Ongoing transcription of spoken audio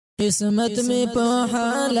قسمت می په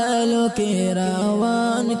حلالو کې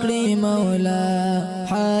روان کړی مولا،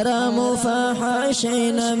 حرام او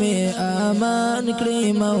فحشین می امان کړی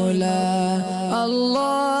مولا.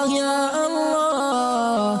 الله یا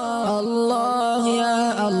الله، الله یا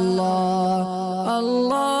الله،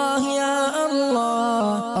 الله یا الله،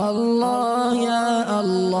 الله یا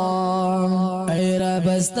الله. ای رب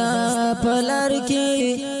استا پلار کې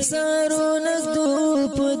سرو نغدو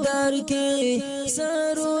پدار کې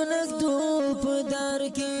سرو نغدو پدار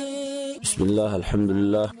کې. بسم الله الحمد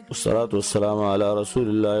لله والصلاة والسلام على رسول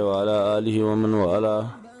الله وعلى آله ومن والاه.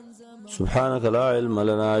 سبحانك لا علم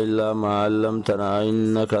لنا إلا ما علمتنا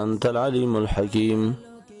إنك أنت العليم الحكيم.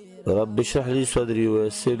 رب اشرح لي صدري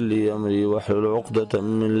ويسر لي أمري واحلل عقدة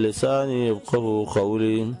من لساني يفقهوا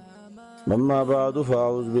قولي. أما بعد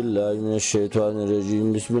فأعوذ بالله من الشيطان الرجيم.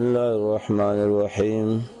 بسم الله الرحمن الرحيم.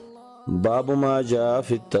 باب ما جاء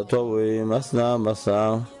في التطوع مثنى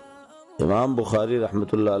مثنى. امام بخاری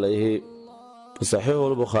رحمت الله علیه په صحیح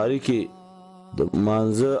البخاري کې د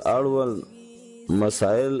مانزه اړول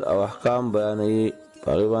مسائل او احکام بیانوي،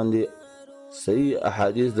 هغه باندې صحیح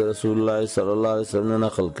احادیث د رسول الله صلی الله علیه وسلم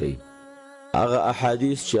نقل کړي. هغه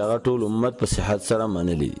احادیث چې هغه ټول امت په صحت سره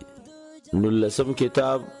منلي دي. نو لسم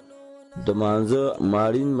کتاب د مانزه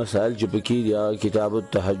ماړین مسائل چې پکې دي کتاب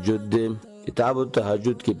التهجد دی. کتاب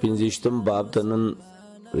التهجد کې 15 باب ته نن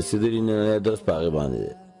رسیدلی نه درس پاغه باندې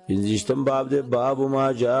 15 باب دی. باب ما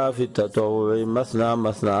جاء في التطوع مثنى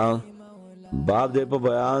مثنى. باب دی په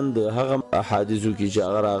بیان د هغه احادیثو کې چې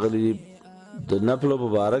هغه راغلي د نفل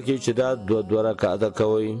مبارک چې دا دو رکعاته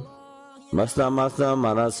کوي. مثنى مثنى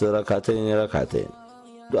معنا سره رکعاته نه رکعاته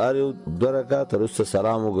دو رکعاته رسول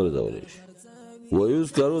سلام وګرځول شي.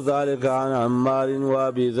 ويذكر ذلك عن عمار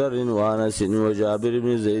وابي ذر وانس وجابر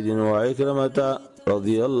بن زيد وعكرمة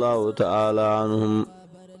رضي الله تعالى عنهم.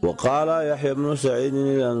 وقال يحيى بن سعيد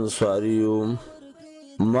الأنصاري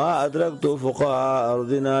ما أدركت فقهاء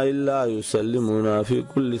أرضنا إلا يسلمون في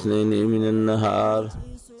كل اثنين من النهار.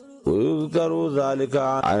 ويذكر ذلك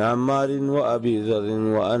عن عمار وأبي ذر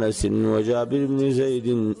وأنس وجابر بن زيد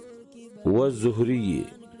والزهري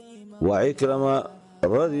وعكرمة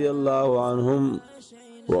رضي الله عنهم.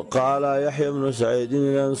 وقال يحيى بن سعيد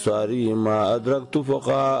الأنصاري ما أدركت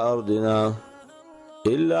فقهاء أرضنا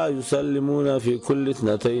إلا يسلمون في كل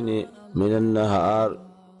اثنتين من النهار.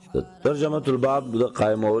 ترجمة الباب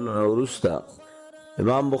قائم ورستا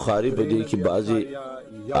امام بخاری په دې کې بعضي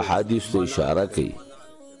احادیث ته اشاره کوي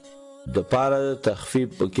د پاره تخفیف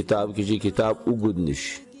په کتاب کې چې کتاب وګد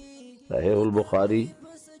نشي. صحیح البخاري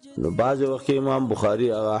نو بعض وخت امام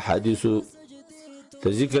بخاری هغه احادیثو ته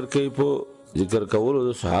ذکر کوي، په ذکر کولو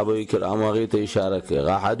د صحابه کرام هغه ته اشاره کوي،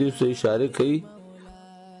 هغه حدیث ته اشاره کوي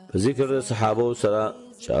په ذکر د صحابه سره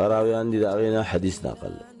شعراویان دي داغه نه حدیث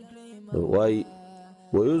نقل وای.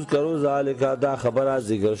 ويذكر ذلك دا خبره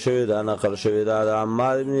ذکر شوی دا نقل شوی دا د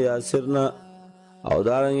عمار بن یاسر نه او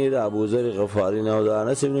دارنګ د ابو ذر غفاری نه او د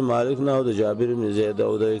انس بن مالک نه او د جابر بن زید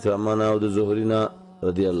او د اکرمه نه او د زهری نه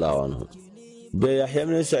رضی الله عنهم. به یحیی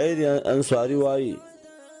بن سعید انصاری وای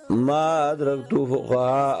ما ادرکت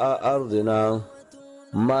فقهاء ارضنا.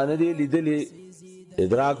 ما ندی لیدلی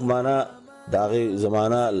ادراک معنا داغه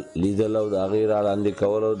زمانہ لیدل او داغه را لاندې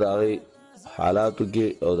کول او داغه حالاتو کې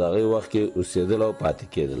او داغه وخت کې اوسېدل او پاتې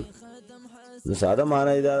کېدل. نو ساده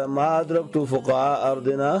معنا دا ما ادرکت فقهاء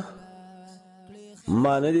ارضنا،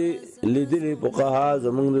 ما ندی لیدلی فقهاء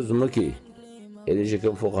زمونږ زمکه یعنی چې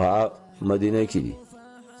کوم فقهاء مدینه کې دي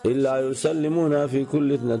الا يسلمون في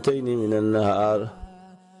كل اثنتين من النهار،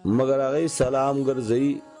 مگر هغه سلام ګرځي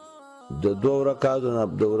د دوه رکعاتو نه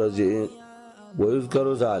د ورځې.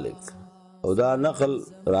 ويذكر ذلك او دا نقل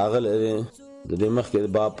راغلی د دې مخکې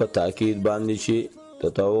باب په تاکید باندې چې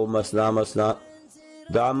تطوع مثنى مثنى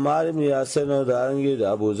د عمار بن یاسر او دارنګ د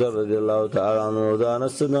ابو ذر رضی الله تعالی عنه او د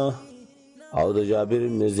انس او د جابر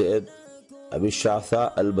بن زید ابي الشعثاء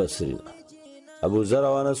البصري. ابو ذر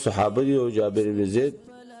او انس صحابه دي او جابر بن زید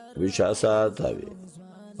ابي الشعثاء تابعي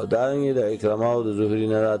او دارنګ د اکرمه او د زهري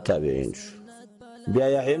نه تابعین شو. بیا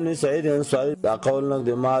یحیی بن سعید انصاری دا قول نقد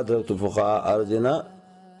ما درت فقهاء ارضنا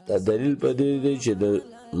دا دلیل په دې دی چې د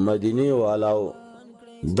مدینه والاو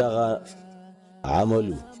دغه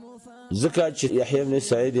عملو ځکه چې یحیی بن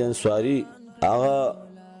سعید انصاری هغه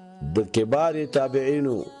د کبار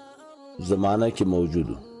تابعینو زمانہ کې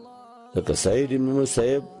موجودو، لکه سعید بن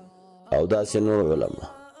مسیب او داسې نور علما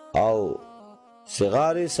او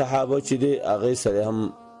صغار صحابه چې دی هغه سره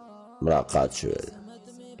هم ملاقات شوه،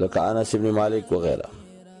 لکه انس بن مالک وغیرہ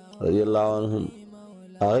رضی الله عنهم.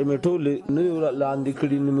 هغه میټول نه لاندې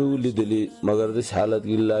کړي نه ولیدلې مگر د حالت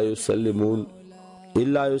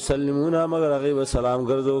الا یسلمون مگر هغه به سلام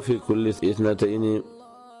ګرځو فی کل اثنتین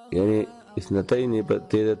یعنی اثنتین په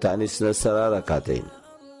تیر تانیس نه سره رکعتین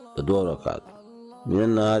 2 رکعات من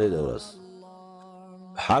النهار د ورځ.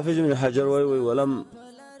 حافظ ابن حجر وی ولم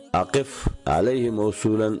اقف عليه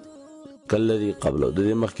موصولا كالذي قبله. د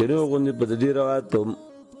دې مخکې غوندې په دې روایت په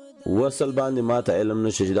وصل باندې ماته علم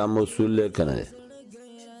نشي چې دا موصول له کنه.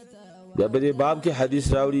 بیا په دې باب کې حدیث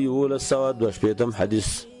راوړي 1222 حدیث.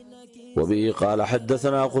 وبه قال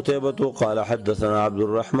حدثنا قتيبة قال حدثنا عبد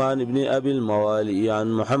الرحمن بن أبي الموالي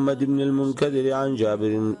عن محمد بن المنكدر عن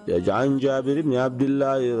جابر بن عبد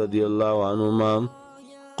الله رضي الله عنهما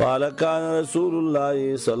قال كان رسول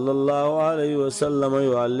الله صلى الله عليه وسلم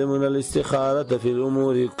يعلمنا الاستخارة في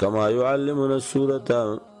الأمور كما يعلمنا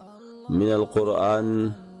السورة من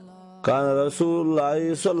القرآن. كان رسول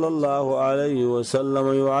الله صلى الله عليه وسلم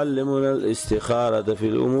يعلمنا الاستخارة في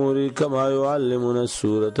الأمور كما يعلمنا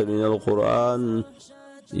السورة من القرآن.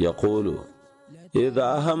 يقول إذا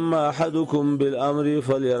أهم أحدكم بالأمر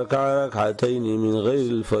فليركع ركعتين من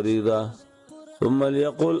غير الفريضة ثم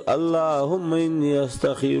ليقل اللهم إني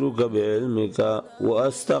أستخيرك بعلمك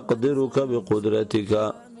وأستقدرك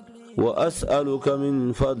بقدرتك وأسألك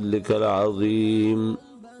من فضلك العظيم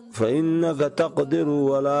فإنك تقدر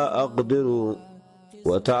ولا أقدر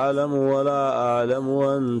وتعلم ولا أعلم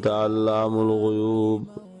وأنت علام الغيوب.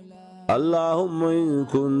 اللهم إن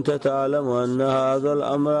كنت تعلم أن هذا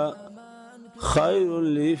الأمر خير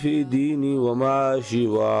لي في ديني ومعاشي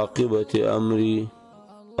وعاقبة أمري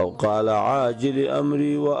أو قال عاجل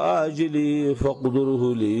أمري وآجلي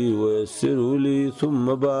فاقدره لي ويسره لي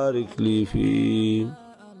ثم بارك لي فيه.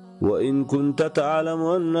 وإن كنت تعلم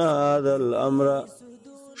أن هذا الأمر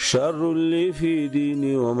شر لي في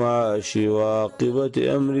ديني ومعاشي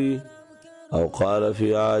وعاقبة أمري أو قال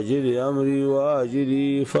في عاجل أمري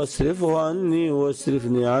وآجلي فاصرفه عني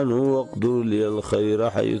واصرفني عنه واقدر لي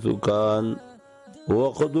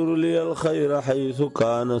الخير حيث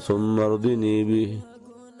كان ثم ارضني به.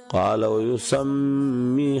 قال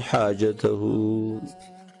ويسمي حاجته.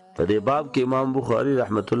 په دې باب کې امام بخاری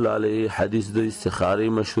رحمت الله علیه حدیث د استخارې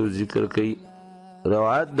مشهور ذکر کړي.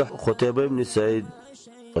 روایت د قتیبه ابن سعید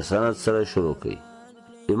په سند سره شروع کړي.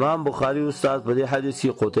 امام بخاری استاد په دې حدیث کې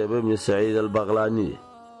قتیبه ابن سعید البغلانی دی.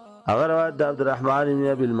 هغه روایت د عبدالرحمن ابن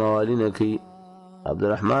ابي الموالي نه کوي.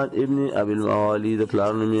 عبدالرحمن ابن ابي الموالي د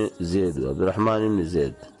پلار نوم زید عبدالرحمن ابن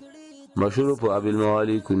زید مشهور په ابي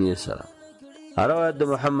الموالي کنیه سره. روایت د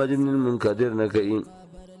محمد ابن المنكدر نه کوي.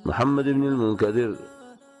 محمد ابن المنكدر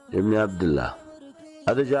ابن عبد الله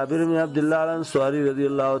هذا جابر بن عبد الله الانصاري رضی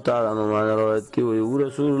الله تعالی عنہ روایت کی وی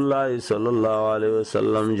رسول الله صلی الله علیه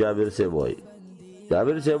وسلم جابر سے بوئی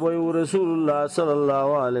رسول الله صلی الله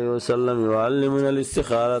علیه وسلم يعلمنا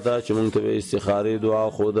الاستخاره چې مونږ ته استخاره دعا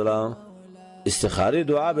خودلا. استخاره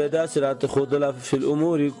دعا به دا سرات خودلا فی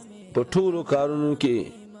الامور په ټولو کارونو کې.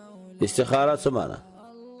 استخاره څه معنی؟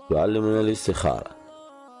 يعلمنا الاستخاره.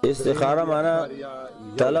 استخاره معنی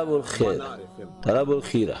طلب الخير، طلب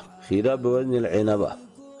الخيره، خیره بوزن العنبه،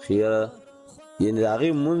 خیره یعنی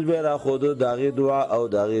داغی منز به را خوده، داغی دعا او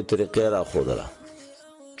داغی طریقه را خوده را.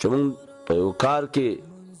 چون په یو کار کې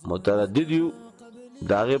متردد یو،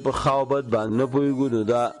 داغی په خوابت باندې نه پوهیږو نو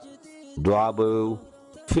دا دعا به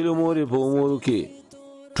فی الامور په امورو کې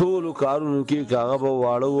ټولو کارونو کې کاغه به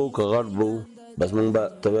واړه وو که غټ به بس مونږ به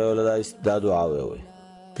ته ویل دا دعا وی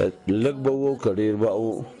لږ به وو که ډېر به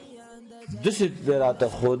وو. دسې راته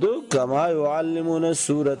خودو کما یعلمون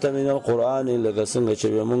السورة من القرآن لکه څنګه چې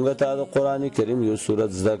مونږ ته د قرآن کریم یو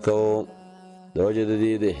سورت زده کوو د وجې د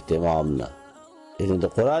دې د اهتمام نه. یعنې د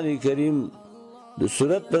قرآن کریم د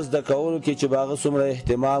سورت په زده کولو کې چې به هغه څومره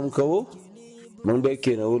اهتمام کوو مونږ به یې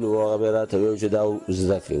کېنولو او هغه به یې راته ویل چې دا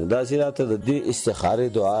زده کړو. داسې راته د دې استخارې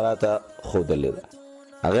دعا راته ښودلې ده،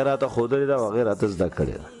 هغې راته ښودلې ده او هغې راته زده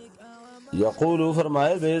کړې ده. یقولو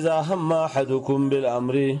فرمایل به اذا هم احدکم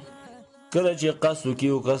بالامر کله چې قصد وکړي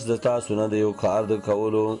او قصد د تاسو نه د یو کار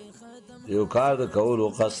د کولو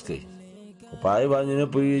قصد کوي په هغې باندې نه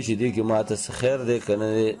پوهېږي چې دې کې ماته څه خیر دی که نه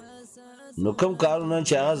دی، نو کوم کارونه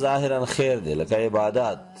چې هغه ظاهرا خیر دی لکه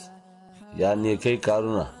عبادات یا نیکۍ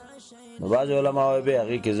کارونه، نو بعض علما وایي بیا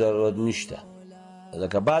هغې کې ضرورت نشته.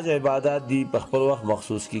 لکه بعض عبادات دي په خپل وخت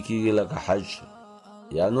مخصوص کې کېږي لکه حج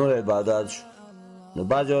یا نور عبادات شو، نو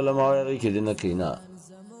بعض علما وایي هغې کې دې نه کوي. نه،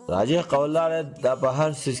 راجح قول لاره دا په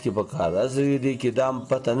هر څیز کې په کار اصلي دی کې دا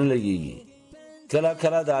پته نه لګېږي. کله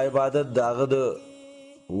کله د عبادت د هغه د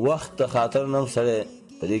وخت خاطر نه هم سړی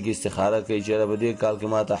په دې کې استخاره کوي چې په دې کال کې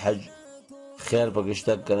ماته حج خیر پکې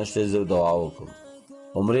شته که نشته زه دعا وکړم،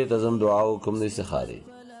 عمرې ته ځم دعا وکړم د استخارې.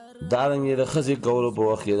 دارنګې د ښځې کولو په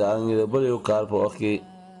وخت کې، دارنګې د بل یو کار په وخت کې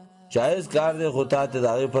جایز کار دی خو تا ته د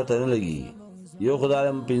هغې پته نه لګېږي. یو خو دا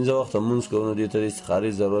 15 وخته لمونځ کوو نو دې ته د استخارې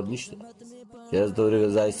ضرورت نشته، یز دورې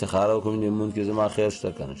غزا استخاره وکم چې مونږ کې زما خیر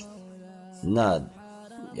شته که نشته. نه،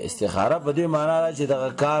 استخاره په دې معنا ده چې دغه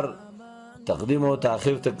کار تقدیم او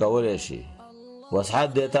تاخیر ته کولی شي، وسعت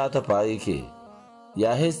دی تا ته پای کې،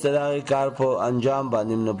 یا هیڅ د دغې کار په انجام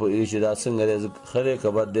باندې نه پوهېږي چې دا څنګه دی ښه دی که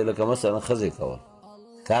بد دی. لکه مثلا ښځې کول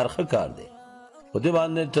کار ښه کار دی، په دې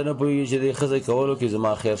باندې ته نه پوهېږي چې د ښځې کولو کې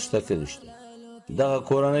زما خیر شته که نشته. دغه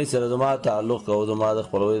کورنۍ سره زما تعلق او زما د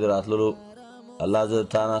خپلوۍ د راتللو الله زه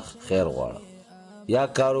تا نه خیر غواړم. یا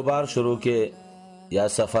کاروبار شروع کې یا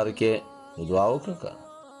سفر کې دعا وکړه که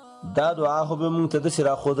دا دعا خو به مونږ ته داسې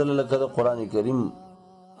راښودله لکه د قرآن کریم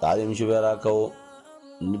تعلیم چې به راکوو.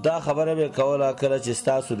 نو دا خبره به کوله کله چې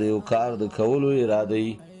ستاسو د یو کار د کولو اراده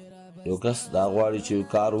یي، یو کس دا غواړي چې یو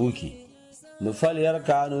کار وکړي، نو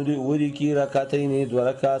فلیرکع، نو دې ولیکي رکعتین، دوه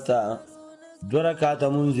رکعته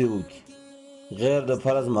مونځ یې وکړي، غیر د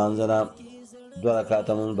فرض مانځه نه 2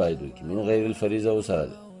 رکعته مونځ باید وکړي، من غیر الفریضه ورسره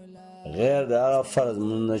دی، غیر د هغه فرض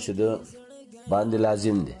مونځ نه چې د باندې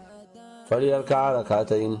لازم دی. فلیرکع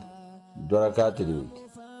رکعتین، 2 رکعته دې وکړي،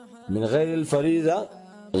 من غیر الفریضه،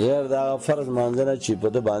 غیر دا فرض مانځنه چې په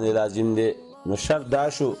د باندې لازم دی. نو شرط دا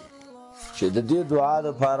شو چې د دې دعا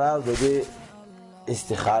دپاره او د دې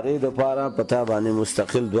استخارې دپاره په تا باندې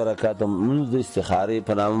مستقل 2 رکعته مونځ د استخارې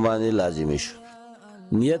په نامه باندې لازمي شو.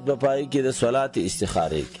 نیت به پای کې د صلات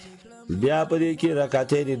استخارې کې، بیا په دې کې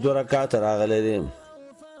رکعتین 2 رکعته راغلی دی.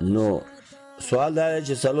 نو سوال دا دی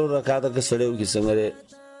چې 4 رکعته که سړی وکړي څنګه دی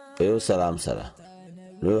په یو سلام سره.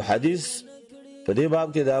 نو حدیث په دې باب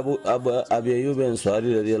کې د ابي ایوب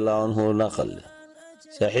انصاري رضی الله عنه نقل دی،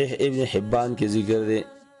 صحیح ابن حبان کې ذکر دی.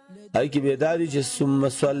 ای کې بیداری چې ثم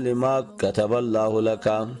صل ما كتب الله لك،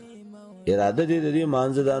 اراده دې د دې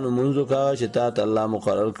مانځه دا نمونځ وکړه چې تا ته الله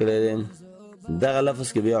مقرر کړی دی. دغه لفظ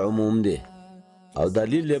کې بیا عموم دی او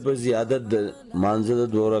دلیل دی په زیادت د مانځه د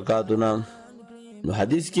 2 رکعاتو نه. نو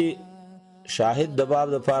حدیث کې شاهد د باب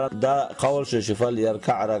دپاره دا قول شو چې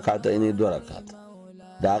فلیرکع رکعتین 2 رکعته.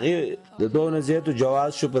 د هغې د 2 نه زیاتو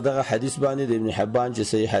جواز شو په دغه حدیث باندې د ابن حبان چې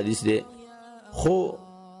صحیح حدیث دی. خو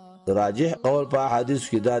راجح قول په حدیث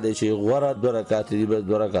کې دا دی چې غوره 2 رکعته دي، بس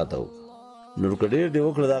 2 رکعته وکړه. نور که ډېر دې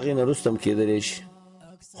وکړه د هغې نه وروسته هم کېدلی شي،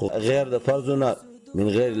 خو غیر د فرضو نه، من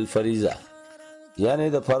غیر الفریضه، یعنې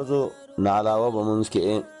د فرضو نه علاوه به مونځ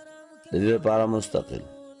کې د دې لپاره مستقل.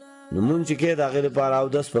 نو مونځ چې کې د هغې لپاره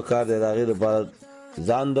اودس پکار دی، د هغې لپاره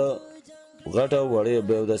ځان د غټ او وړې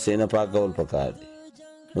به اودسې نه پاکول پکار دی.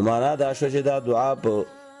 نو معنا دا شو چې دا دعا په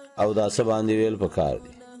اوداسه باندې ویل پکار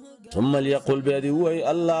دی. ثم ليقل بیا دې ووایي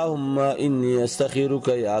اللهم انی استخیرک،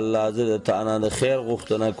 یا الله زه د تا نه د خیر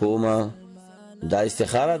غوښتنه کومه. دا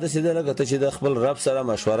استخاره داسې ده لکه ته چې د خپل رب سره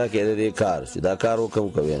مشوره کې د دې کار چې دا کار وکړم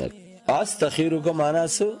که نه. استخیرک معنا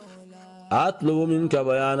څه؟ اطلب منک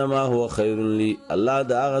بیان ما هو خیر لی، الله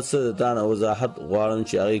د هغه څه د تا نه وضاحت غواړم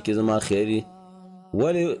چې هغې کې زما خیري.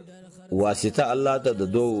 ولې واسطه الله ته د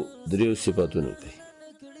 2-3 صفتونو کوي.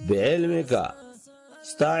 بعلمک،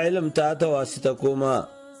 ستا علم تا ته واسطه کومه،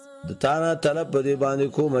 د تا نه طلب په دې باندې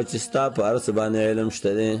کومه چې ستا په هر څه باندې علم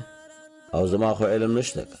شته دی او زما خو علم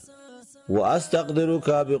نشته که. واستقدرک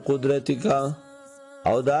بقدرتک،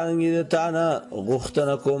 او دارنګې د تا نه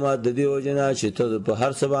غوښتنه کومه د دې وجې نه چې ته په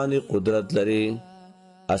هر څه باندې قدرت لري.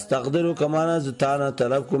 استقدرک معنا زه تا نه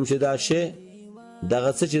طلب کوم چې دا شی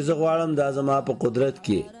دغه څه چې زه غواړم دا زما په قدرت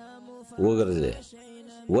کې وګرځي.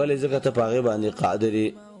 ولې ځکه ته په هغې باندې قادر یې.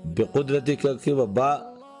 بقدرتک کې به با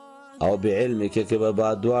او بعلمک کې به با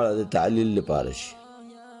دواړه د تعلیل لپاره شي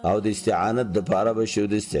او د استعانت دپاره به شي او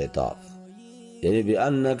د استعطاف، یعنې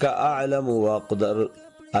بانک اعلم واقدر.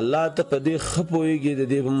 الله ته په دې ښه پوهېږي د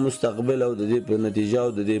دې په مستقبل او د دې په نتیجه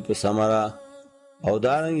او د دې په ثمره، او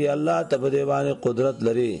دارنګې الله ته په دې باندې قدرت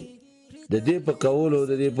لري د دې په کولو او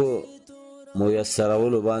د دې په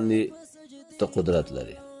میسرولو باندې ته قدرت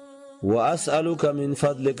لري. واسألک من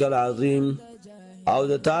فضلک العظیم، او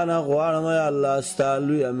د تا نه غواړم یا الله ستا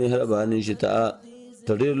لویه مهرباني چې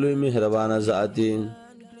ته ډېر لوی مهربانه ذات یې.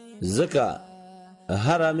 ځکه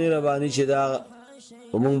هره مهرباني چې دا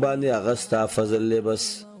په مونږ باندې هغه ستا فضل دی، بس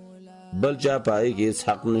بل چا په هغې کې هېڅ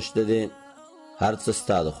حق نشته دی، هر څه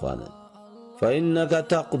ستا د خوا نه. فانک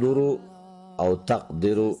تقدر او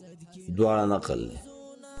تقدر دواړه نقل دی.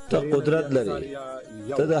 ته قدرت لري،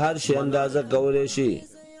 ته د هر شي اندازه کولی شي،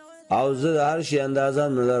 او زه د هر شي اندازه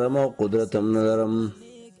نه لرم او قدرت هم نه لرم.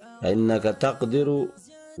 انک تقدر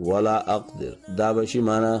ولا اقدر، دا به شي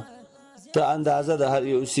معنا ته اندازه د هر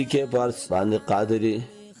یو سیکې په باندې قادر یې.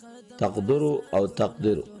 تقدر او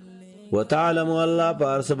تقدر. وتعلم الله په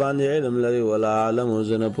هر څه باندې علم لري، ولا اعلم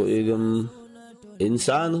زه نه پوهېږم.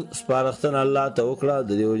 انسان سپارښتنه الله ته وکړه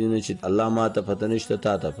د دې وجې نه چې الله ما ته پته نشته،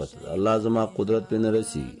 تا ته پته ده. الله زما قدرت پرې نه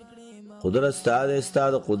رسېږي. قدرت ستا دی، ستا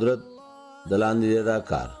د قدرت دلاندې دا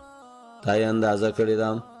کار تا یې اندازه کړې ده.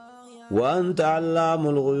 وانت علام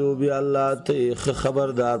الغیوب، الله ته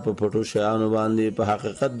خبردار په پټو شیانو باندې، په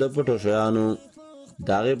حقیقت د پټو شیانو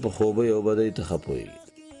داغه په خوبه او بدای ته خپوي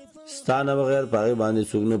ستانه بغیر پاغه باندې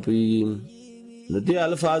څوک نه پوي. نو دې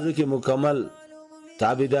الفاظو کې مکمل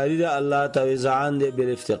تابعداري ده الله تعالی ځان دې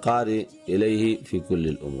بالافتقار الیه فی کل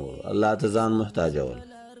الامور، الله ته ځان محتاج ول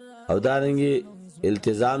او دارنګي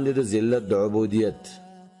التزام دې د ذلت د عبودیت.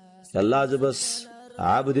 الله ز بس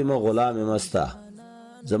عبد ما غلام مستا،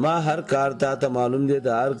 زما هر کار ته معلوم دې د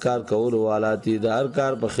هر کار کول والاتی، د هر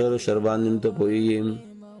کار په خیر او شر باندې ته پوي.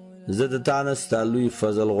 زد تانس تعلوی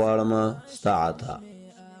فضل غوارما استعاتا.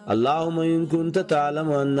 اللهم ان كنت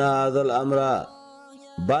تعلم ان هذا الامر،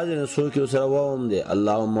 بعض نسو کې سره ووم دي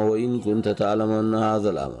اللهم وان كنت تعلم ان هذا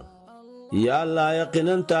الامر، یا الله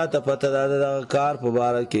یقینا ته پته د کار په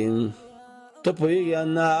باره کې ته پوهیږي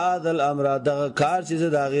ان هذا الامر دغه کار چې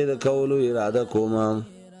دغه د کولو اراده کوم،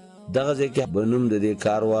 دغه ځکه بنوم د دې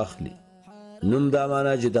کار واخلي. نوم دا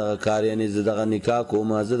معنا چې دغه کار یعنی زه دغه نکاح کوم،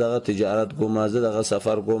 زه دغه تجارت کوم، زه دغه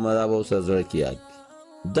سفر کوم، دا به اوس زړه کیات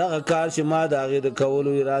دغه کار چې ما دغه د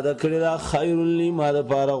کولو اراده کړی دا خیر لی ما د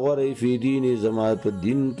پاره غوړی فی دین، زما په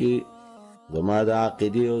دین کې زما د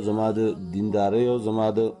عقیده او زما د دینداري او زما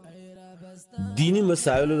د دینی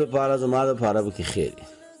مسایلو لپاره زما د پاره به خیر.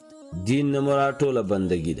 دین نه مراد ټوله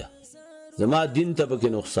بندگی ده، زما دین ته به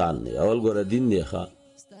نقصان نه. اول ګوره دین دی ښا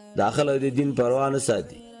داخله د دین پروا نه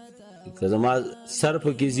ساتي، که زما سر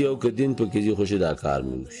په کیږي او که دین په کیږي خوشی دا کار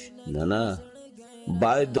میوشي. نه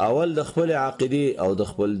باید اول د خپل عقیده او د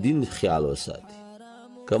خپل دین خیال وساتي.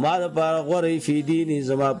 کما د پاره غوړی فی دین،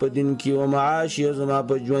 زما په دین کې او معاش او زما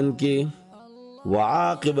په ژوند کې،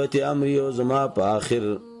 وعاقبت امر او زما په اخر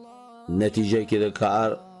نتیجه کې د کار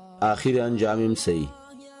اخر انجامم صحیح.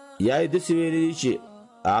 یا د سویری چې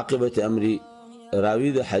عاقبت امر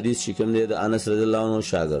راوی د حدیث شکم دی د انس رضی الله عنه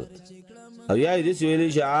شاګرد، او یا دې ویلي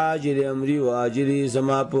چې عاجل امری واجلی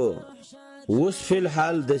زما په اوس فل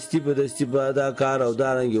حال دستی په دستی په ادا کار او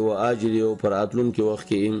دارنګي او اجلی او پر اتلون کې وخت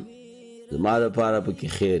کې زما د پاره په کې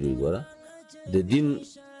خیر وي. ګوره د دین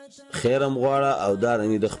خیرم غواړه او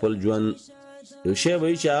دارنګي د خپل ژوند یو شی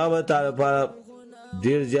وي چې هغه تعالی لپاره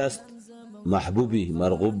ډیر زیات محبوبي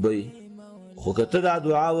مرغوب وي. خو کته دا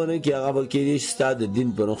دعاونه کې هغه کې دې ستاسو د دین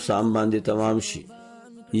په نقصان باندې تمام شي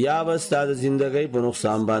یا بس تا د زندګۍ په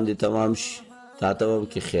نقصان باندې تمام شي، تا ته به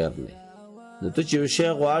کې خیر نه. نو ته چې شی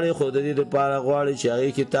غواړې خو د دې لپاره غواړې چې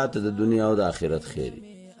هغه کې تا ته د دنیا او د آخرت خیر،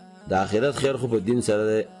 د آخرت خیر خو په دین سره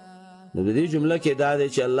ده. نو د دې جمله کې دا دی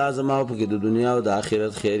چې الله زما په کې د دنیا او د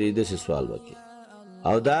آخرت خیر دې سوال وکړي،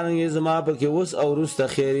 او دارنګه زما په کې اوس او وروسته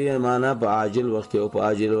خیر معنا په عاجل وخت او په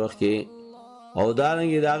عاجل وخت کې، او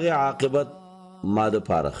دارنګه دغه عاقبت ما د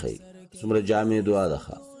پاره خیر. څومره جامع دعا ده.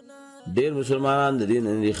 ډیر مسلمانان د دین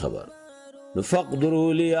نه خبر. نو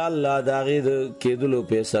فقدروا لي الله داغه د کېدلو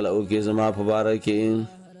فیصله او کې زما په باره کې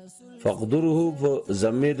فقدره په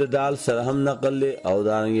زمید دال سره هم نقل او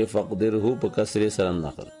دانګه فقدره په کسره سره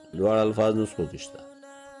نقل، دوه الفاظ نسخو کېشته.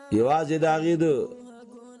 یوازې داغه د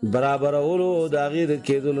برابر اولو داغه د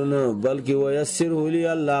کېدلو نه بلکې ويسره لي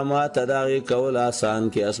الله ما تداغه کول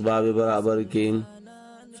آسان کې اسباب برابر کې.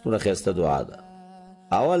 څومره خسته دعا ده.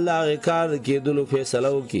 اول داغه کار کېدلو فیصله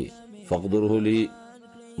وکي فقدره لي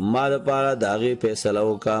ما د پاره داغه فیصله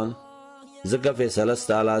وکم زکه فیصله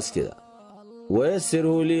ستالاس کړه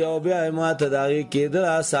ويسره لي او بیا ما ته داغه کېدل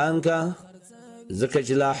آسان کا زکه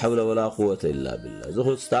چې لا حول ولا قوه الا بالله، زه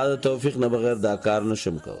خو ستاسو توفیق نه بغیر دا کار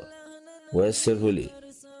نشم کوه. ويسره لي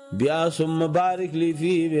بیا ثم بارک لي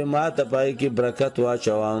فيه ما ته پای کې برکت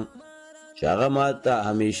واچوم چې هغه ما ته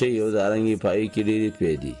همیشه یو دارنګي پای کې لري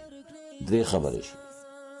پیدي. درې خبرې شي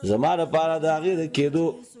زما لپاره داغه د کېدو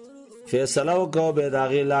فیصله وکاو به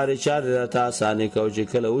داغه لارې چارې راته اسانه کو چې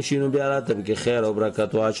کله وشینو بیا راته کې خیر او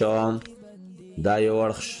برکت واچوم. دا یو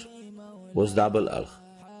ورخ اوس دابل الخ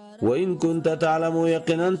وان كنت تعلم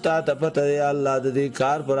يقينا تپته یا الله د دې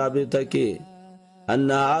کار پر رابطه کې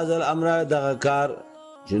ان هذا الامر دغه کار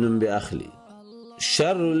جنم به اخلي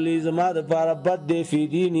شر لی زما د پاره بد دی فی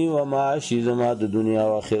دینی و معاشی زما د دنیا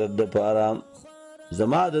او آخرت د پاره،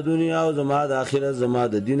 زما د دنیا او زما د آخرت، زما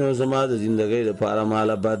د دین او زما د زندګۍ د پاره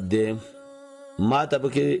مال بد دی. ما ته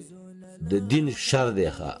پکې د دین شر دی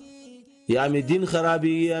ښا یا می دین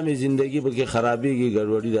خرابېږي یا می زندگی پکې خرابېږي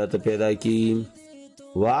ګډوډي راته پیدا کی.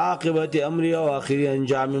 وعاقبت امر او اخري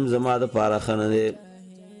انجام زما د پاره خنه دی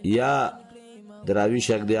یا دراوی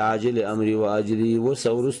شک دی عاجل امر او اجلی و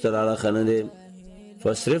سورست را خنه دی.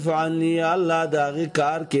 فصرف عني الله داغه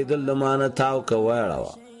کار کېدل لمانه تاو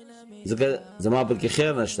کوړاوه ځکه زما پر کې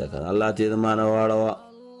خیر نشته کړه الله ته زمانه واړه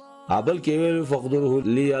ابل کې ویل فقدره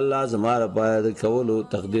لی الله زما لپاره د کولو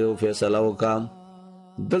تقدیر او فیصله وکم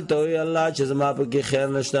دلته وی الله چې زما په کې خیر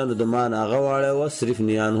نشته نو د مان هغه واړه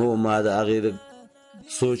وصرفنی عنه ما د هغه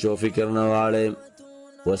سوچ او فکر نه واړه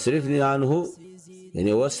وصرفنی عنه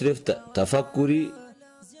یعنی وصرف تفکری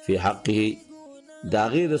فی حقه دا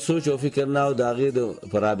غیر سوچ او فکر نه او دا غیر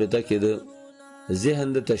پرابطه کې د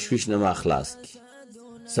ذهن د تشویش نه ما خلاص کی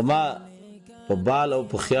سما په بال او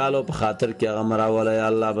په خیال او په خاطر کې هغه مراوله یا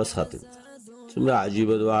الله بس ختم څومره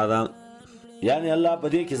عجیب دعا ده یعنی الله په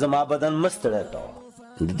دې کې زما بدن مستړی کاوه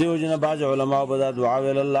د دې وجنه بعض علما به دعا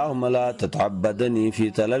ویل اللهم لا تتعبدني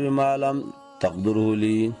في طلب ما لم تقدره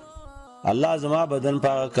لي الله زما بدن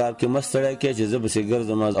په کار کې مستړی کې چې زب سي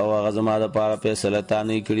ګرځم او هغه زما د پاره فیصله تا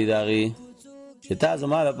نه کړی داغي چې تا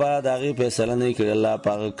زما لپاره داغي فیصله نه کړی الله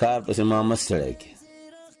په کار پس ما مستړی کې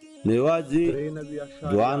نیوازي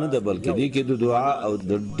دعا نه د بلکې دې کې د دعا او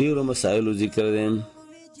د ډیرو مسایلو ذکر دي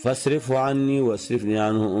فصرف عني واصرفني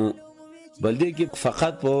عنه بل دې کې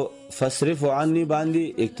فقط په فصرف عني باندې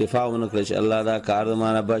اکتفا ونکړي چې الله دا کار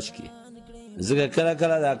زمانه بچ کی زګه کله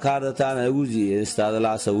کله دا کار ته نه وځي استاد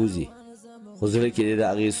الله سوځي خو زړه کې دا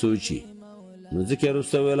غي سوچي نو ذکر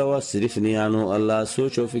وسوي له واصرفني عنه الله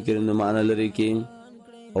سوچ او فکر نه معنی لري کې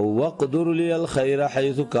او وقدر لي الخير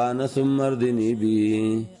حيث كان ثم ارضني به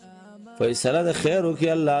فیصله د خیر او کې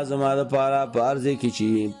الله زماده پاره پارځي کی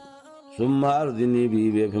چی ثم ارضني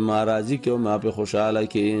به په ما راضي کې او ما په خوشاله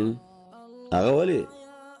کې هغه ولي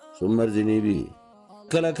ثم ارضني به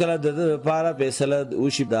کله کله د لپاره فیصله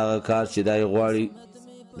او شی دا کار چې دای غواړي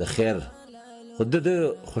د خیر خود د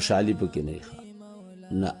خوشحالي پکې نه ښه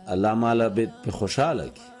نه الله مالا به په خوشاله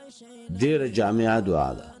کې ډیر جامعه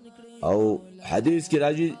دعا ده او حدیث کې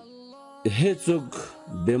راځي هیڅوک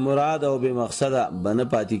به مراد او به مقصد بنه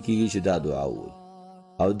پاتې کیږي چې دا دعا وي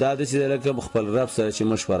او دا د سې لکه خپل رب سره چې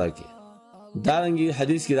مشوره کوي دارنګي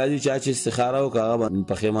حدیث کې راځي چې استخاره او کاغه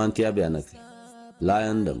په خیمانتیا بیان کوي لا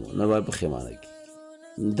یندم نو په خیمانه کوي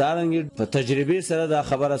دارنګي په تجربه سره دا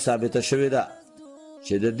خبره ثابته شوې ده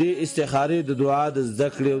چې د دې استخاره د دعا د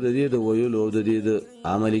ذکر او د دې د ویلو او د دې د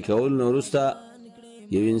عملي کول نو ورسته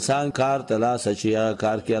یو انسان کار تلا سچیا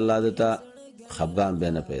کار کې الله دته خفقان به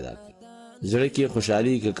نه پیدا کوي زړه کې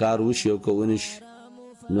خوشحالي کې کار وشي او کوونش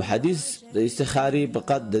نو حدیث د استخاره په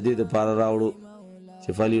قد د دې لپاره راوړو چې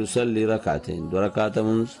فليصلي ركعتين دو رکعات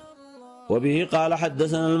منځ وبه قال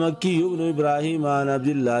حدثنا المكي بن ابراهيم عن عبد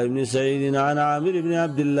الله بن سعيد عن عامر بن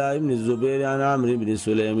عبد الله بن الزبير عن عمرو بن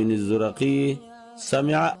سليم الزرقي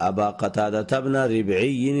سمع ابا قتادة بن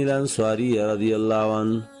ربعي الانصاري رضي الله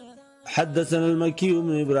عنه حدثنا المكي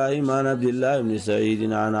بن ابراهيم عن عبد الله بن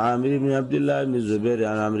سعيد عن عامر بن عبد الله بن الزبير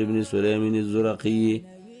عن عمرو بن سليم الزرقي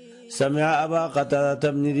سمع ابا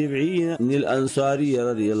قتادة بن ربعي الانصاري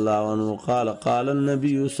رضي الله عنه قال قال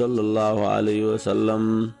النبي صلى الله عليه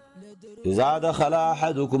وسلم اذا دخل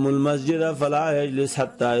احدكم المسجد فلا يجلس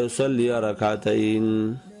حتى يصلي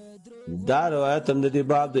ركعتين دا روایت هم د دې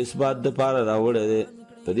باب د اثبات د پاره راوړل دی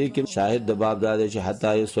په دې کې شاهد د باب دا دی چې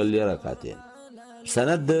حتی يصلي رکعتين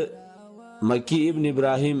سند مکی ابن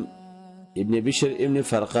ابراهيم ابن بشر ابن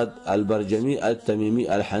فرقد البرجمي التميمي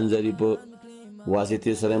الحنظلي په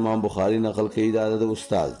واسطه سره امام بخاري نقل کړي دا د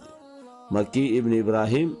استاد مکی ابن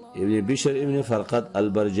ابراهيم ابن بشر ابن فرقد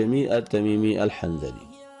البرجمي التميمي الحنظلي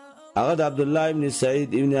هغه عبد الله ابن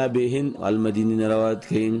سعيد ابن ابي هند المديني روایت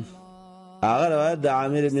کړي هغه روایت د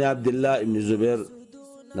عامر ابن عبد الله ابن زبير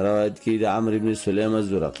روایت کړي د عمرو ابن سليم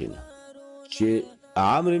الزرقي چې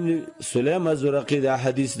عمرو ابن سليم الزرقي دا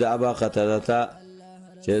حدیث د ابا قتاده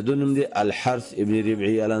چې دونم دی الحرث ابن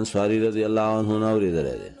ربعي الانصاري رضی الله عنه نو اوریدل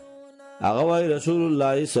دي هغه وايي رسول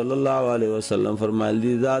الله صلی الله علیه وسلم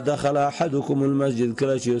فرمایلی اذا دخل احدكم المسجد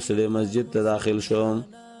کله چې وسله مسجد ته داخل شو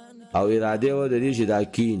او اراده و د دې چې دا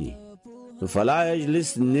کینی فلا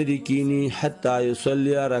يجلس ندكيني حتى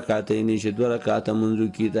يصلي ركعتين شد ركعت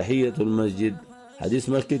منذ کی تحیت المسجد حدیث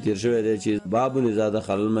مخکې تیر شوی دی چې باب اذا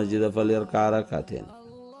دخل المسجد فليركع ركعتين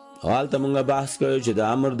حال ته موږ بحث کوو چې د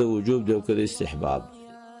امر د وجوب دی او د استحباب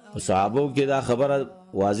صحابو کې دا خبره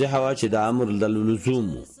واضحه وا چې د امر د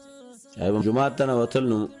لزوم ایوب جمعه ته وتل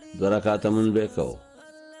نو د رکعت من به کو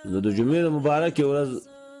نو د جمعې مبارک ورځ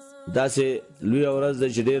داسې لوی ورځ د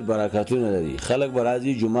ډېر برکاتونه لري خلک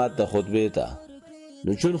برازي جمعه ته خطبه ته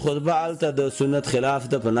نو چون خطبه الته د سنت خلاف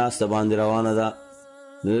ته په ناس باندې روانه ده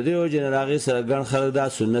نو دیو جنراغي سره ګڼ خلک دا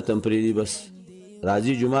سنت هم پریدي بس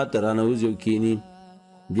راځي جمعه ته رانوځي او کینی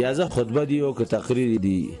بیا ځه خطبه دی او که تقریر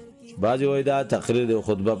دی بعضی وای دا تقریر دی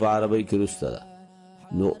خطبه په عربی کې رسته ده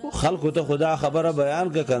نو خلکو ته خدا خبره بیان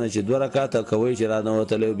کنه چې دوه رکعات کوي چې را نه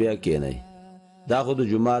وتلې بیا کینی دا خو د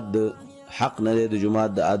جمعه د حق نه دی د جمعه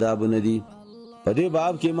د آداب نه دی په دې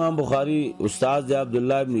باب کې امام بخاری استاد دی عبد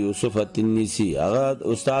الله ابن یوسف التنیسی، هغه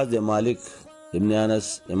استاد دی مالک ابن انس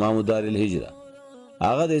امام دار الهجره،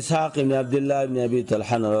 هغه د اسحاق ابن عبد الله ابن ابي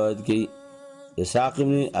طلحه روایت کوي. اسحاق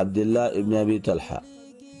ابن عبد الله ابن ابي طلحه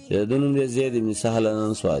چې دنوم زید ابن سهل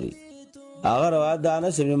الانصاري، هغه روایت د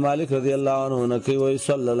انس ابن مالک رضی الله عنه نه کوي، وی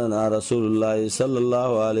صلی الله رسول الله صلی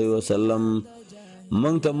الله علیه وسلم،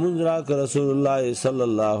 مونږ ته مونږ راک رسول الله صلی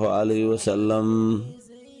الله علیه وسلم.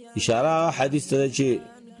 اشاره حدیث ته چې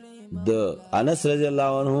د انس رضی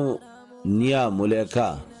الله عنه نیا ملیکا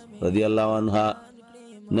رضی الله عنها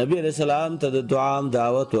نبی علیہ السلام ته د دعا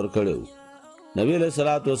دعوت ورکړو. نبی علیہ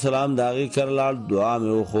الصلوۃ والسلام داغي کړل دعا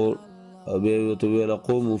مې وخو او به تو ویل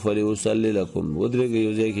قوموا فليصلي لكم، ودرګ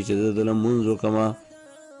یو ځای کې چې د منځ کما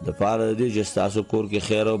د پاره دې جستاسو کور کې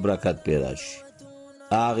خیر او برکت پیدا شي.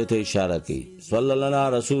 هغه ته اشاره کوي صلی الله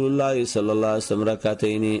علیه رسول الله صلی الله علیه وسلم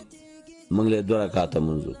رکعتین، موږ له 2 رکعاته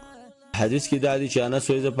منځ. حدیث کې دا دي چې انا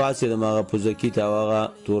سوې ز پاسې د ماغه پوزکی تا واغه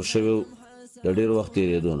تور شوی د ډیر وخت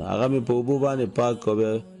یې دون، هغه مې په وبو باندې پاک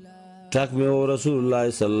کوبه ټاک مې رسول الله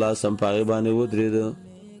صلی الله علیه وسلم پاغه باندې ودرید.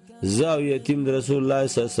 زاو یتیم د رسول الله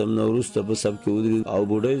صلی الله علیه وسلم نورسته په سب کې ودرید او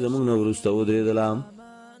بوډۍ زمونږ نورسته ودریدلم.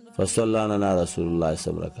 فصلى لنا رسول الله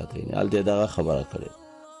صلی الله علیه وسلم الته دا خبره کړې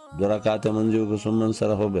 2 رکعات منځو کو ثم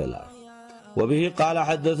انصرف بلا. وبه قال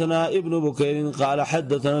حدثنا ابن بكير قال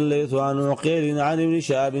حدثنا الليث عن عقيل عن ابن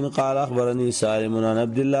شهاب قال اخبرني سالم عن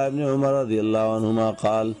عبد الله بن عمر رضي الله عنهما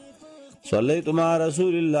قال صليت مع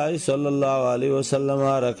رسول الله صلى الله عليه وسلم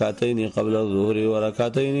ركعتين قبل الظهر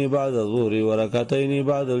وركعتين بعد الظهر وركعتين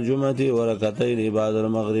بعد الجمعة وركعتين بعد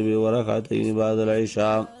المغرب وركعتين بعد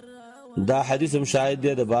العشاء. دا حدیث مشاهد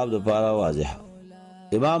دی د باب د پاره واضح.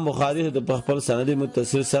 امام بخاری د خپل سند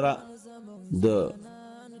متصل سره د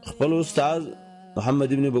خپل استاد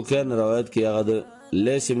محمد ابن بکیر نے روایت کی، هغه د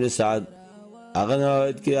لیث ابن سعد هغه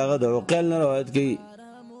روایت کی، هغه د عقیل نے روایت کی،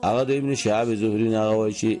 هغه د ابن شهاب زهری نه هغه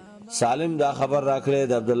چې سالم دا خبر راکړی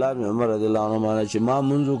د عبد الله بن عمر رضی الله عنهما چې ما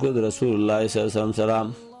منځ کو د رسول الله صلی الله علیه وسلم سره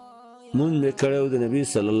مونږ کړو د نبی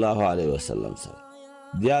صلی الله علیه وسلم سره.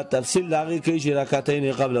 بیا تفصیل لاغي کوي چې رکعتین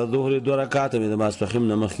قبل الظهر 2 رکعات د ماسپخیم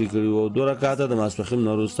نه مخکې کړي او 2 رکعات د ماسپخیم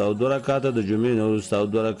نه وروسته او 2 رکعات د جمعې نه وروسته او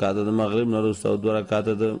 2 رکعات د مغرب نه وروسته او 2 رکعات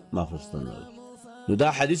د ماخوستن. نو دا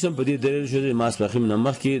حدیث هم په دې دلیل شو چې ماسپخیم نه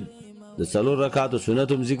مخکې د 4 رکعات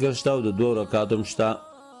سنت هم ذکر شته او د 2 رکعات هم شته.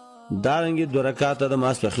 دارنګه 2 رکعات د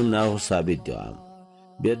ماسپخیم نه ثابت دي.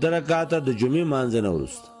 بیا 2 رکعات د جمعې مانځ نه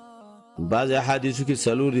وروسته بعض احادیثو کې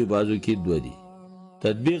 4 دي، بعضو کې 2 دي.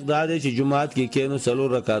 تطبیق دا دی چې جمعات کې کینو 4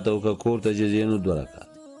 رکعات او کور ته جزینو 2 رکعات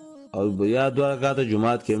او یا 2 رکعات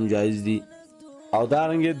جمعات کې هم جایز دي. او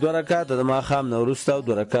دارنګه 2 رکعات د ماخام نه وروسته او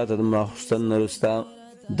 2 رکعات د ماخستن نه وروسته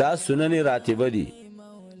دا سنن راتبه دي.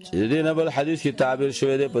 چې دې نه بل حدیث کې تعبیر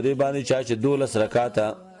شوی دی په دې باندې چې 12 رکعات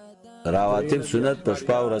رواتب سنت په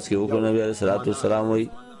شپه او ورځ کې وکړو. نبی عليه الصلاه والسلام وی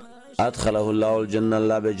ادخله الله الجنه،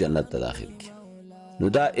 الله به جنت ته داخل کړي. نو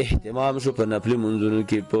دا اهتمام شو په نفلی منځونو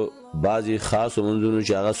کې، په بعضی خاص منځونو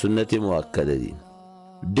چې هغه سنت مؤکده دي.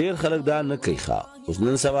 ډیر خلک دا نه کوي. اوس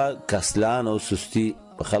نن سبا کسلان او سستی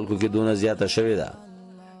په خلکو کې دونه زیاته شوې ده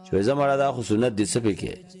چې زموږ دا خو سنت دي څه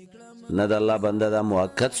پکې نه د الله بنده دا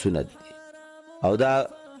مؤکد سنت دي او دا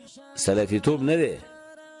سلفی توب نه دی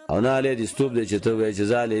او نه علی دي ستوب دی چې ته وایې چې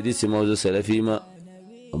زال دي چې موضوع سلفی ما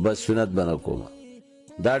بس سنت بنا کوم.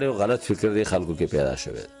 دا ډېر غلط فکر دی خلکو کې پیدا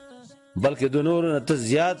شوی، بلکې د نور نه ته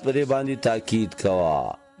زیات په دې باندې تاکید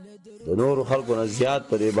کوا، د نور خلکو نه زیات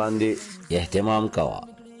په دې باندې اهتمام کوا.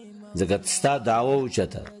 ځکه ستا دعوه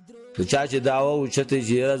اوچته تو چا چې دعوه اوچته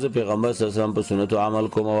چې راز پیغمبر صلی الله علیه وسلم په سنت عمل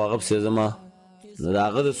کوم او هغه څه زما نو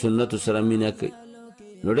هغه د سنت سره مینه کوي.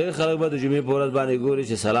 نو ډېر خلک به د جمعې په ورځ باندې ګوري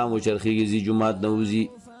چې سلام وچرخیږي زی جمعات نه وځي،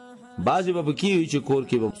 بعضې به پکې وي چې کور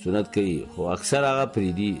کې به سنت کوي خو اکثر هغه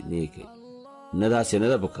پریدي نه کوي. نه داسې نه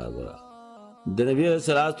ده پکار. ګوره د نبی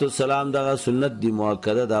صلی الله علیه وسلم دغه سنت دی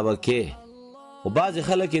مؤکده دا به کې، خو بعضې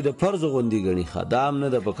خلک یې د فرض غوندې ګڼي. خدام نه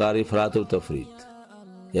د پکار افراط او تفرید،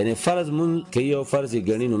 یعنی فرض مون کوي او فرض یې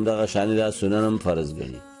ګڼي، نو دغه شانې دا سنن هم فرض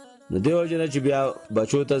ګڼي. نو دې وجې نه چې بیا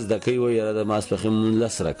بچو ته زده کوي وایي یاره د ماسپښین مونځ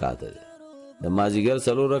 10 رکعاته دی، د مازدیګر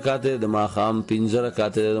 4 رکعاته دی، د ماښام 15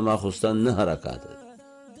 رکعاته دی، د ماخوستن 9 رکعاته دی،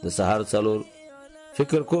 د سحر 4.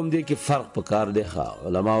 فکر کوم دی کې فرق پکار دی.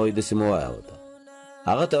 علما وایي داسې مه وایه ورته،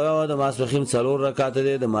 هغه ته وایه د ماسپښین 4 رکعاته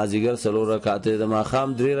دی، د مازدیګر 4 رکعاته دی، د ماښام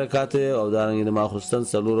 3 رکعاته دی او دارنګې د ماخوستن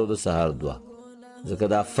 4 او د سحر 2، ځکه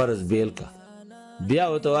دا فرض بیل کا. بیا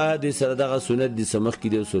ورته وایه دې سره دغه سنت دي څه مخکې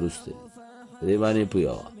دی او څه وروسته دی، په دې باندې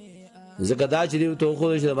پوهوه. ځکه دا چې دی ورته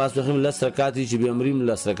وښودی چې د ماسپښین 10 رکعات دي چې بیا مریم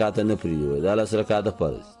 10 رکعاته نه پرېږدي، وایي دا 10 رکعاته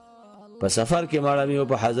فرض په سفر کې ماړمي او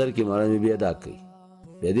په حضر کې ماړمي بیا ادا کوي.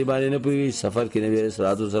 بیا دې باندې نه پوهېږي سفر کې نبي علیه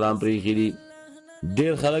الصلوة والسلام پرېښي دي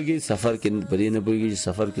ډیر خلک سفر کې پدې نه پوهیږي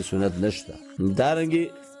سفر کې سنت نشته دارنګي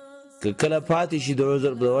کله پاتې شي د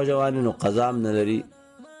عذر په وجه باندې نو قضا نه لري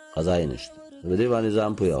قضا یې نشته په دې باندې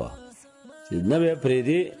ځان پوهاوه چې نه به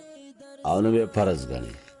پریدي او نه به فرض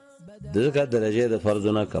غني دغه درجه د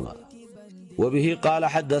فرضونه کما وبه قال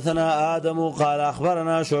حدثنا آدم قال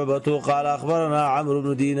أخبرنا شعبة قال أخبرنا عمرو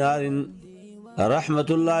بن دينار رحمة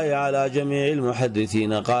الله على جميع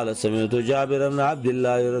المحدثين قال سمعت جابر بن عبد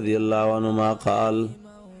الله رضي الله عنهما قال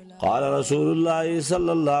قال رسول الله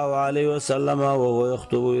صلى الله عليه وسلم وهو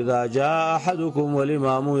يخطب إذا جاء أحدكم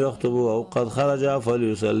والإمام يخطب أو قد خرج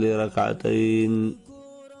فليصلي ركعتين.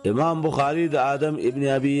 امام بخاری د آدم ابن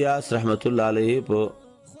ابي یاس رحمت الله علیه په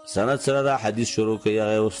سند سره دا حدیث شروع کوي.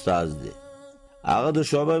 هغه استاد دی هغه د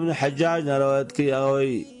شعبه ابن حجاج نه روایت کوي.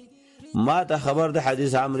 هغه ما ته خبر د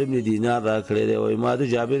حدیث عمرو ابن دینار را کړی دی او ما د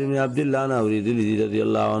جابر ابن عبد الله نه اوریدلی دی رضی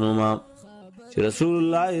الله عنهما چې رسول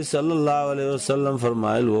الله صلی الله علیه وسلم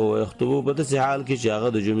فرمایل او یخطبو په داسې حال کې چې هغه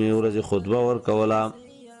د جمعې ورځې خطبه ورکوله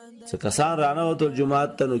څه کسان رانه وته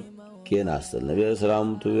جمعات ته کېناستل. نبی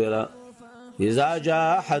اسلام تو ویلا اذا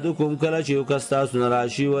جاء احدكم کله چې یو کس تاسو نه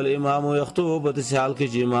راشي والامام یخطب په داسې حال کې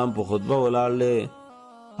چې امام په خطبه ولاړ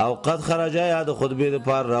او قد خرج یا د خطبه د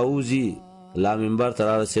پار راوزی لا منبر تر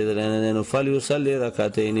رسیدل نو فليصلي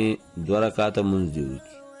رکعتين 2 رکعات منځ دی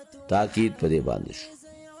تاکید په دې باندې شو.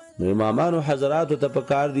 نو امامانو حضرات ته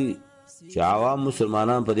پکار دي چې عوام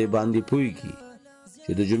مسلمانان په دې باندې پوي کی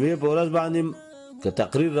چې د جمعې په ورځ باندې ک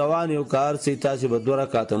تقریر روان یو کار سي تاسو به 2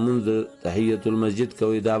 رکعات منځ تحیت المسجد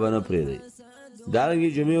کوي دا بنه پرې دی. دارنګه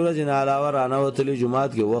جمعې ورځ نه علاوه رانه وتلی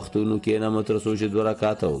جمعات کې وختونو کې نه مترسو چې 2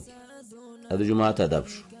 رکعات وو د جمعات ادب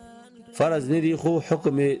شو. فرض نه دی خو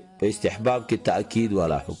حکم په استحباب کې تاکید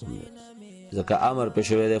والا حکم دی ځکه امر په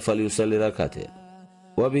شوی دی فليصلي رکعتين.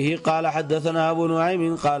 وبه قال حدثنا ابو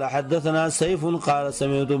نعيم قال حدثنا سيف قال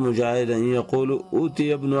سمعت مجاهدا يقول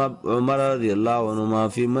اوتي ابن عمر رضي الله عنهما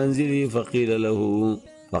في منزله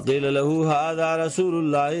فقيل له هذا رسول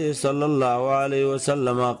الله صلى الله عليه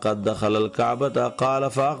وسلم قد دخل الكعبة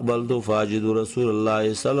قال فاقبلت فاجد رسول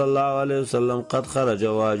الله صلى الله عليه وسلم قد خرج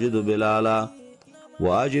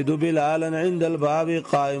واجد بلالا عند الباب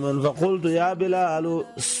قائما فقلت يا بلال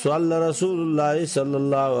صلى رسول الله صلى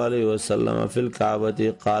الله عليه وسلم في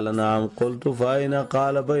الكعبة قال نعم قلت فأين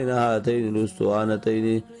قال بين هاتين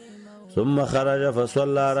الاسطوانتين ثم خرج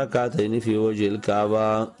فصلى ركعتين في وجه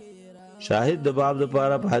الكعبة. شاهد د باب د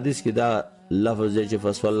پاره په حدیث کې دا لفظ دی چې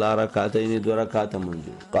فصلى ركعتين 2 رکعات منځ.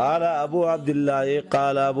 قال ابو عبد الله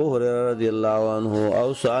قال ابو هريره رضي الله عنه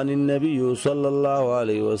اوصاني النبي صلى الله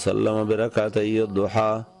عليه وسلم بركعتي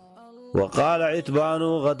الضحى وقال عتبان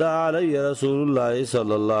غدا علي رسول الله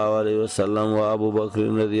صلى الله عليه وسلم وابو بكر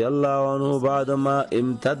رضي الله عنه بعدما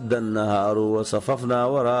امتد النهار وصففنا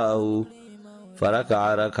وراءه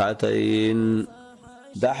فركع ركعتين.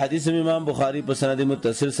 دا حدیث امام بخاری په سند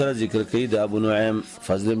متصل سره ذکر کړي د ابو نعیم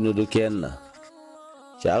فضل ابن دکین نه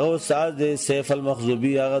چې هغه استاد د سیف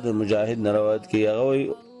المخزوبی هغه د مجاهد نه روایت کوي.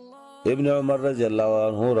 هغه ابن عمر رضی الله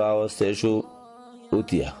عنه راوسته شو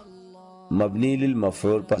اوتیا مبنی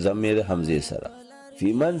للمفعول په ضمیر حمزه سره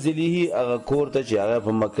فی منزله هغه کور ته چې هغه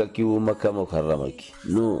په مکه کې او مکه مکرمه کې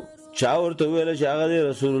نو چا ورته ویل چې هغه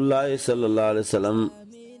رسول الله صلی الله علیه وسلم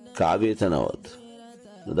کعبه ته نوت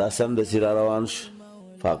دا سم د سیرا روان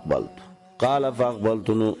فاقبلت قال فاقبلت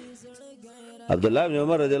عبد الله بن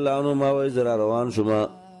عمر رضی الله عنه ما وزرا روان شما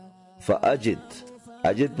فاجد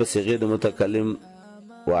په صيغه د متکلم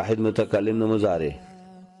واحد متکلم نو مضارع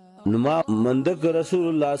نما مندک رسول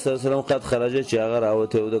الله صلی الله علیه وسلم قد خرج چې هغه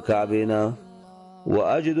راوته د کعبه نه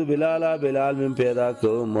واجد بلال من پیدا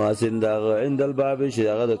کو مؤذن دا عند الباب چې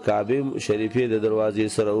هغه د کعبه شریفه د دروازې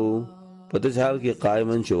سره وو په دې حال کې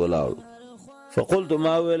قائمن چې ولاړ. فقلت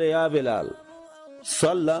ما ویل یا بلال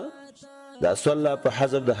صلى دا صلى په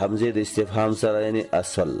حذف د حمزه د استفهام سره یعنی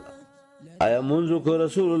اصلى ایا منذ کو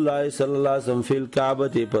رسول الله صلی الله علیه وسلم فی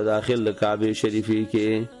الكعبه په داخل کعبه شریفه کې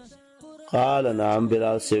قال نعم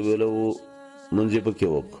بلال سویلو منذ پکې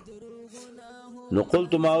وک نو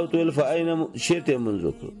قلت ما اوتل فاين شئت منذ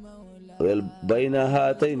ول بین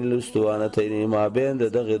هاتین الاسطوانتين ما بین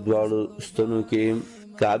دغه دواړو ستنو کې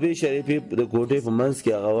کعبه شریفه د کوټې په منځ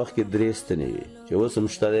کې هغه وخت کې درې ستنې چې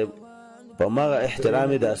وسمشتره په ما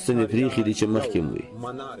احترام د استنې پریخي دي چې مخکې وي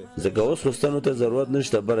ځکه اوس وستنو ته ضرورت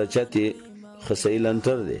نشته بره چته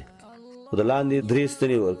خسیلنتر دی ودلاندې درې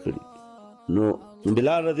ستنې ورکړي. نو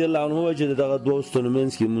بلال رضی الله عنه چې دغه دوه ستنو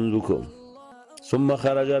منځ کې منځ وکړ ثم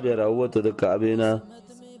خرج براوت د کعبه نه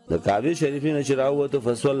د کعبه شریفه نه چې راوته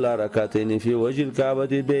فصلى رکعتين في وجه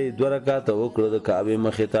الكعبه به 2 رکعات وکړه د کعبه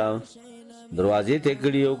مخې ته دروازې ته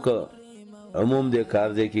کړي او عموم د کار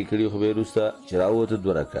دې کې کړي خو بیرسته چې راوته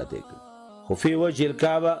 2 رکعات خو فی وجه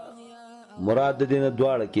الكعبه مراد دینه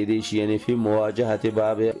دواړه کې دي شي یعنی فی مواجهه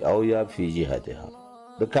باب او یا فی جهتها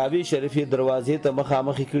د کعبه شریفه دروازې ته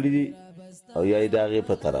مخامخ کړي دي او یا داغه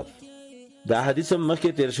په طرف دا حدیث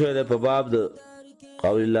مخکې تیر شوی دی په باب د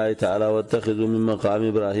قول الله تعالی واتخذوا من مقام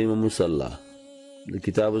ابراهيم مصلى د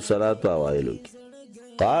کتاب الصلاة په اوایلو کې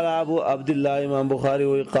قال ابو عبد الله امام بخاری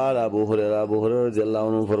وقال ابو هريره رضی الله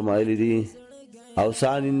عنه فرمایلی دي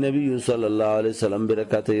اوصان النبي صلى الله عليه وسلم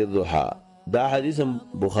برکعتي الضحى دا حدیث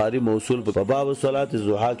بخاری موصول په باب صلاة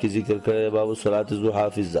الضحى کې ذکر کړی باب صلاة الضحى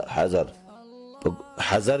فی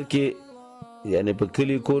حضر کې یعنی په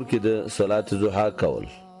کلی کور کې د صلاة الضحى کول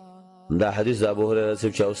دا حدیث ابو هريره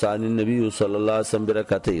سے اوصان النبي صلى الله عليه وسلم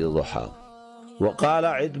برکعتي الضحى وقال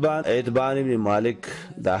عتبان بن مالك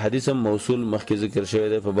دا حدیث موصول مخکې ذکر شوی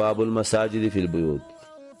دی په باب المساجد في البيوت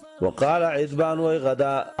وقال عتبان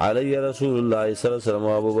وغدا علي رسول الله صلى الله عليه وسلم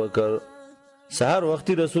ابو بکر سحر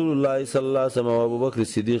وخت رسول الله صلى الله عليه وسلم ابو بکر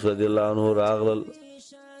صدیق رضی الله عنه راغل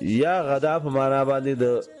یا غدا په معنا باندې د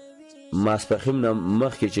ماسپخیم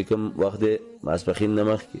مخکې چې کوم وخت ماسپخین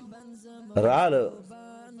مخکې رااله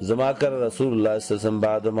زما کر رسول الله صلی الله علیه وسلم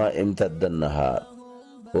بعد ما امتد النهار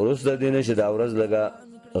ورس د دینه چې دا ورځ لگا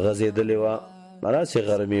غزیدلې وا معنا سي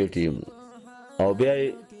غرمې ټیم او بیا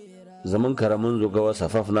زمون کرمون زوګه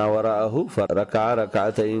صففنا وراءه فركع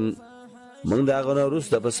ركعتين من دا غنه ورس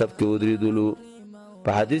د په سب کې ودریدلو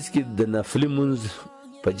په حدیث کې د نفل منځ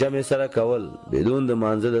په جمع سره کول بدون د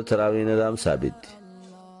مانزه د تراویح نظام ثابت دي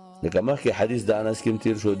لکه مخکې حدیث د انس کې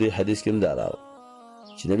تیر شو دی حدیث کې دراو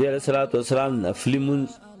چې نبی علیہ الصلوۃ والسلام نفل منځ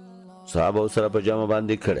صحابه سره په جمع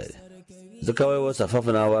باندې کړل ځکه وای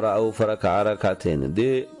صففنا وراءه فركع ركعتين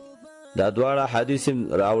دي دا دواړه حدیث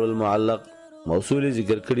راول المعلق موصول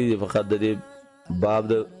ذکر کړی دی فقط د باب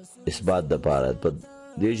د اثبات د پاره په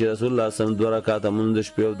دې چې رسول الله صلی الله علیه وسلم دوه رکعات منځ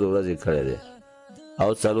شپه او دوه ورځې کړې دي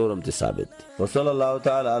او څلورم ته ثابت دي وصلی الله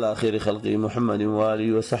تعالی علی خیر خلق محمد و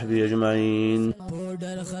آله و صحبه اجمعین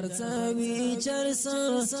پودر خرڅوي چرسا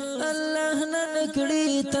الله نن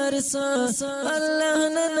کړي ترسا الله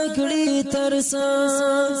نن کړي ترسا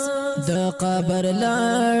د قبر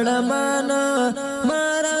لاړ معنا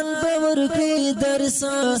ماران باور کړي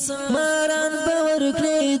درسا ماران باور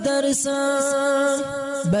کړي درسا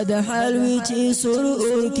بد حال وی چې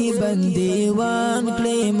سرور کی بندیوان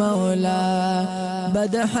کړي مولا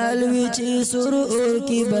بد حال وی چې سرور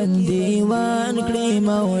کی بندیوان کړي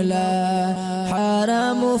مولا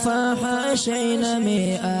حرام فحشین می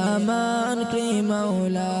امان کړي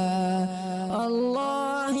مولا الله